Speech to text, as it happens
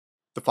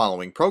The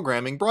following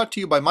programming brought to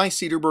you by My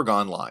Cedarburg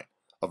Online,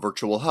 a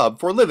virtual hub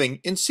for living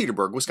in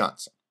Cedarburg,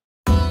 Wisconsin.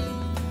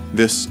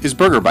 This is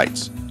Burger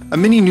Bites, a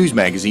mini news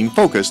magazine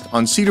focused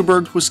on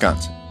Cedarburg,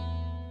 Wisconsin.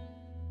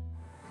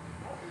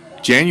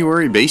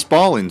 January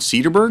baseball in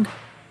Cedarburg?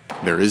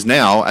 There is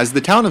now, as the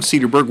town of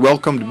Cedarburg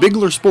welcomed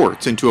Bigler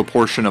Sports into a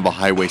portion of a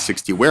Highway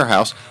 60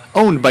 warehouse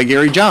owned by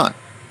Gary John.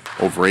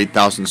 Over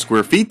 8,000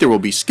 square feet, there will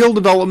be skill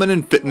development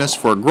and fitness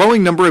for a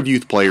growing number of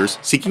youth players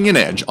seeking an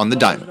edge on the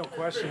diamond. There's no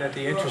question that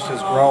the interest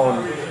has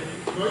grown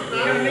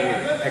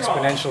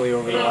exponentially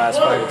over the last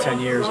 5 to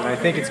 10 years, and I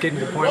think it's getting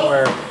to the point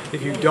where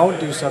if you don't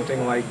do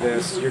something like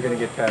this, you're going to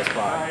get passed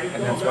by,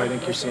 and that's why I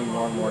think you're seeing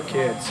more and more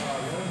kids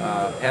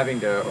having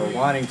to or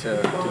wanting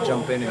to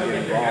jump in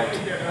and get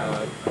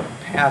involved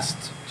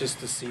past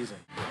just the season.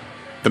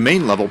 The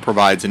main level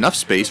provides enough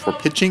space for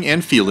pitching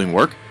and fielding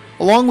work,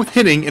 along with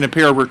hitting in a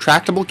pair of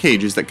retractable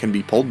cages that can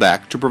be pulled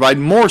back to provide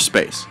more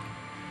space.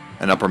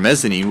 An upper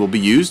mezzanine will be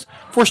used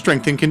for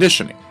strength and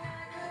conditioning.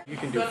 You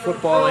can do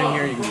football in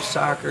here, you can do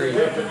soccer, you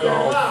can do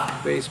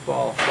golf,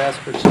 baseball,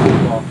 basketball,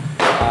 softball.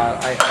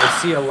 I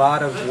see a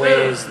lot of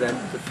ways that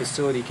the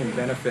facility can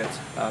benefit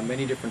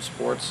many different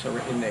sports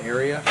in the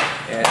area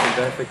and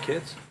benefit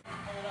kids.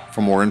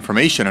 For more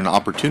information on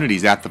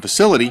opportunities at the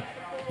facility,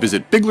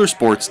 visit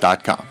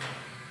biglersports.com.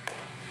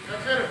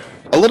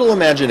 A little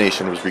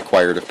imagination was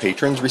required of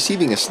patrons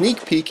receiving a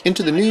sneak peek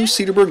into the new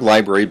Cedarburg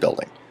Library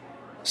building.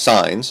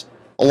 Signs,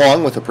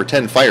 along with a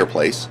pretend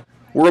fireplace,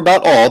 were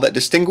about all that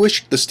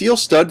distinguished the steel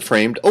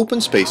stud-framed open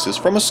spaces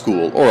from a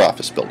school or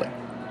office building.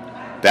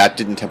 That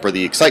didn't temper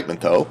the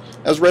excitement, though,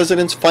 as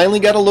residents finally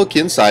got a look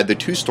inside the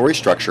two-story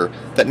structure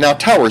that now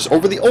towers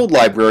over the old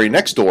library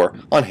next door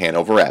on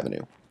Hanover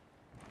Avenue.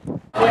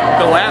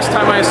 The last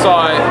time I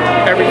saw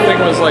it, everything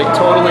was like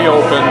totally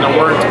open. There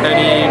weren't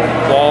any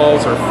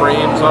walls or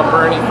frames up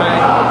or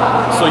anything.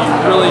 So you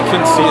really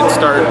can see it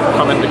start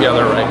coming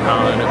together right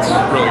now, and it's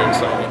really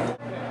exciting.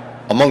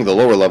 Among the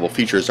lower level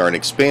features are an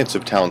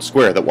expansive town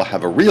square that will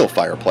have a real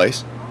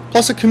fireplace,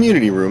 plus a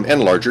community room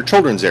and larger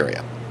children's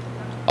area.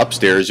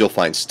 Upstairs you'll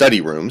find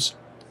study rooms,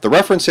 the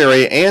reference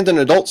area, and an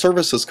adult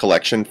services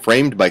collection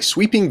framed by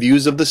sweeping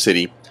views of the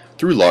city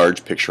through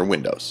large picture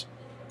windows.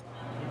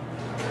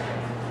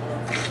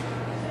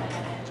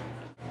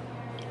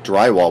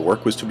 Drywall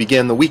work was to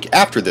begin the week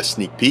after this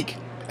sneak peek,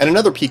 and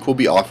another peek will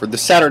be offered the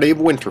Saturday of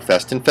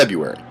Winterfest in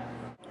February.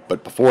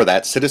 But before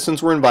that,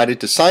 citizens were invited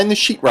to sign the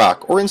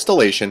sheetrock or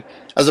installation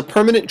as a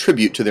permanent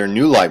tribute to their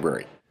new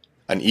library,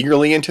 an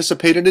eagerly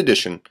anticipated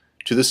addition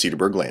to the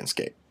Cedarburg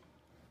landscape.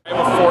 I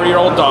have a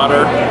 4-year-old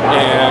daughter,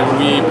 and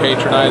we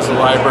patronize the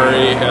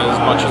library as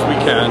much as we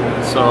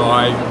can, so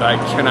I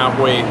cannot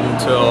wait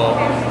until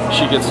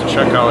she gets to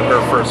check out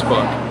her first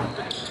book.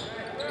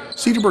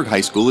 Cedarburg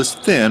High School is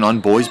thin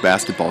on boys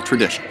basketball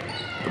tradition.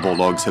 The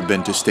Bulldogs have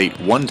been to state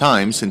one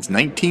time since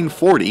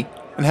 1940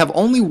 and have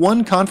only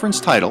one conference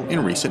title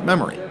in recent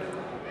memory.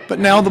 But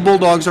now the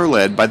Bulldogs are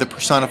led by the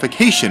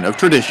personification of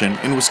tradition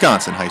in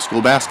Wisconsin high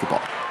school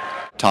basketball.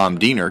 Tom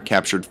Diener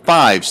captured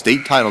 5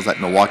 state titles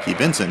at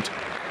Milwaukee-Vincent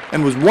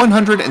and was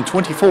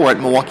 124 at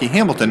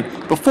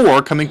Milwaukee-Hamilton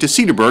before coming to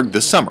Cedarburg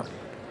this summer.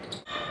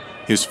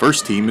 His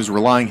first team is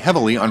relying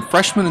heavily on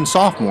freshmen and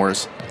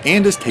sophomores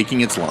and is taking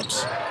its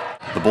lumps.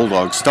 The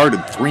Bulldogs started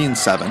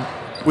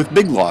 3-7, with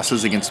big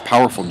losses against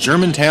powerful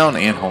Germantown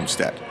and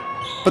Homestead.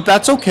 But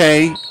that's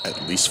okay,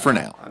 at least for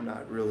now. I'm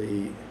not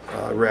really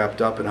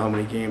wrapped up in how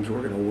many games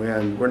we're going to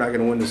win. We're not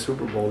going to win the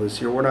Super Bowl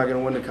this year. We're not going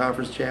to win the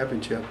conference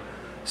championship.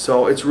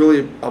 So it's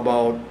really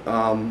about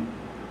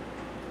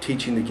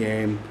teaching the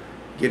game,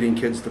 getting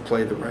kids to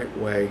play the right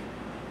way,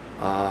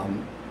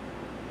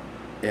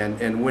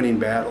 and winning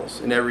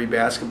battles. In every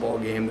basketball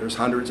game, there's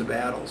hundreds of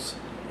battles,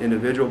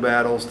 individual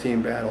battles,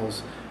 team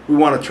battles. We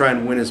want to try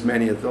and win as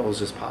many of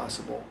those as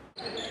possible.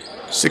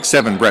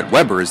 6'7" Brett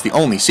Weber is the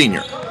only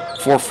senior.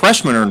 4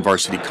 freshmen earned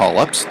varsity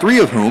call-ups, 3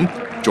 of whom,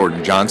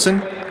 Jordan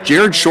Johnson,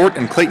 Jared Short,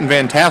 and Clayton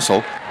Van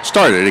Tassel,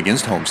 started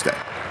against Homestead.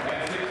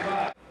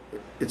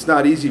 It's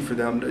not easy for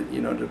them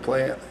to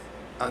play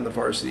on the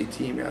varsity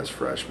team as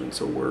freshmen,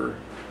 so we're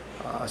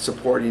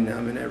supporting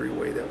them in every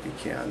way that we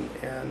can.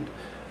 And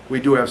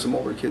we do have some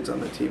older kids on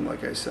the team,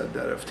 like I said,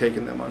 that have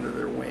taken them under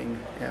their wing,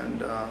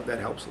 and that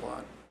helps a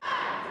lot.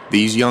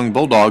 These young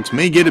Bulldogs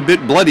may get a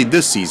bit bloodied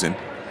this season,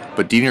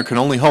 but Diener can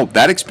only hope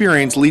that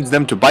experience leads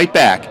them to bite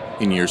back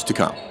in years to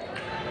come.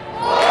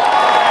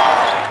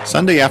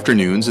 Sunday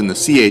afternoons in the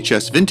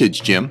CHS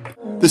Vintage Gym,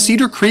 the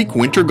Cedar Creek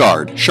Winter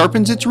Guard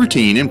sharpens its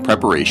routine in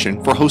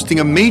preparation for hosting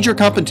a major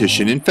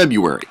competition in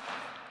February.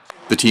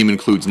 The team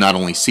includes not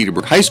only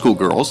Cedarburg High School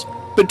girls,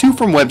 but 2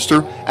 from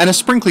Webster and a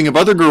sprinkling of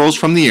other girls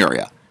from the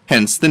area,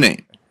 hence the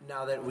name.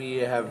 Now that we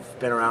have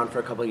been around for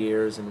a couple of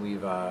years and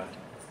we've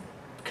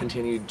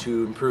continued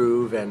to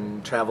improve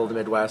and travel the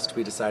Midwest,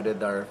 we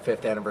decided our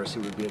 5th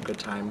anniversary would be a good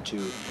time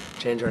to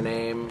change our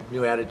name,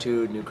 new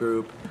attitude, new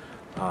group.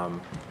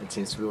 It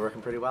seems to be working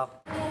pretty well.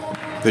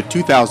 The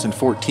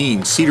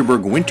 2014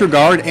 Cedarburg Winter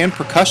Guard and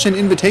Percussion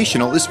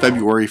Invitational is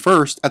February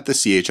 1st at the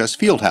CHS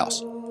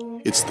Fieldhouse.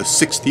 It's the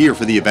 6th year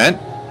for the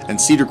event, and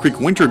Cedar Creek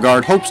Winter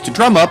Guard hopes to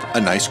drum up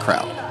a nice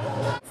crowd.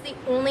 It's the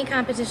only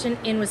competition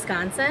in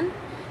Wisconsin,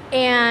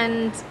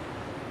 and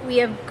we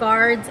have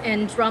guards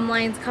and drum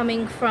lines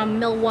coming from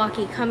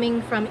Milwaukee,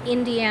 coming from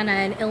Indiana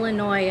and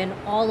Illinois and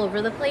all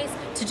over the place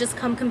to just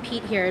come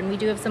compete here, and we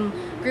do have some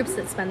groups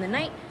that spend the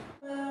night.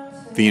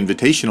 The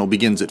Invitational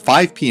begins at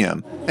 5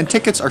 p.m. and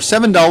tickets are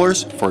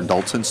 $7 for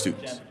adults and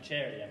students.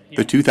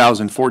 The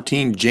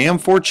 2014 Jam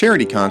 4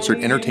 Charity Concert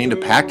entertained a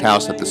packed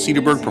house at the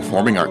Cedarburg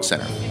Performing Arts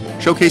Center,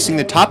 showcasing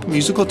the top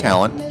musical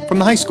talent from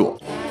the high school.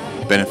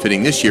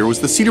 Benefiting this year was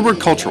the Cedarburg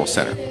Cultural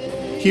Center.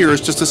 Here is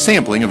just a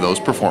sampling of those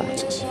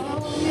performances.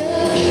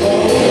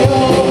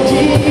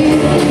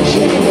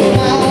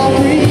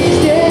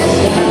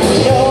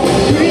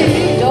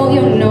 Don't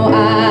you know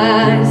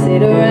I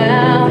sit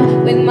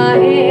around with my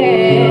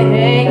head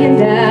hanging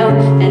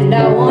down, and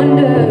I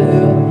wonder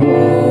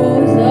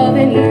who's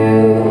loving you.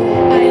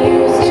 I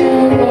used to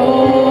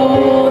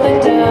roll the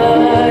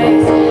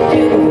dice,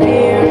 feel the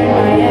fear in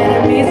my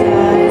enemy's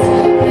eyes,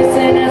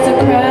 listen as a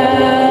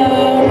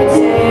crowd would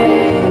say,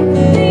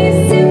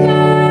 this is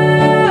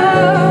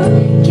our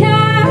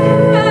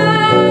kind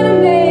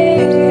of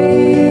lady.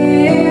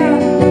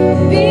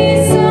 Be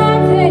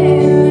something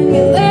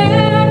you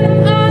laugh and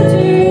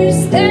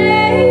understand.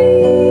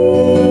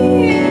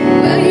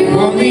 Well, you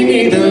only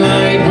need the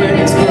light when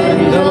it's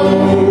burning low.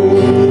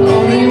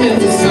 Only miss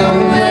the sun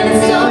when it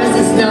starts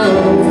to snow.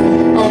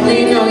 Only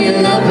know you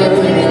love her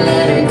when you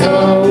let it go.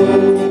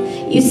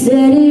 You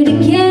said it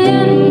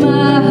again,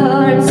 my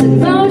heart's in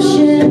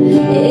motion.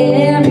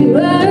 Every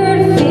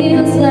word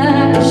feels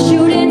like a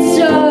shooting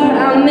star.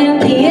 I'm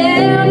at the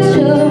edge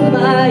of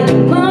my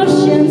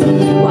emotions,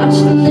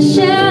 watching the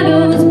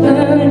shadows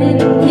burning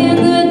in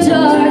the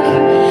dark.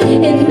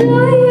 And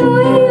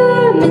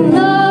I'm in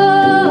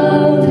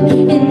love,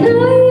 and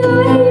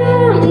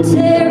I'm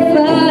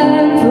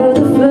terrified for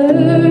the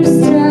first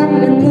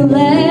time and the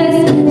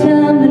last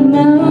time in my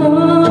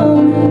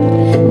own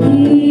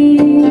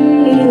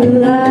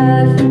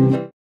life.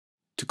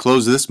 To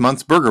close this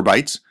month's Burger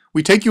Bites,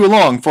 we take you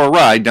along for a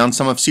ride down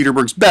some of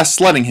Cedarburg's best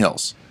sledding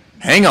hills.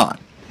 Hang on!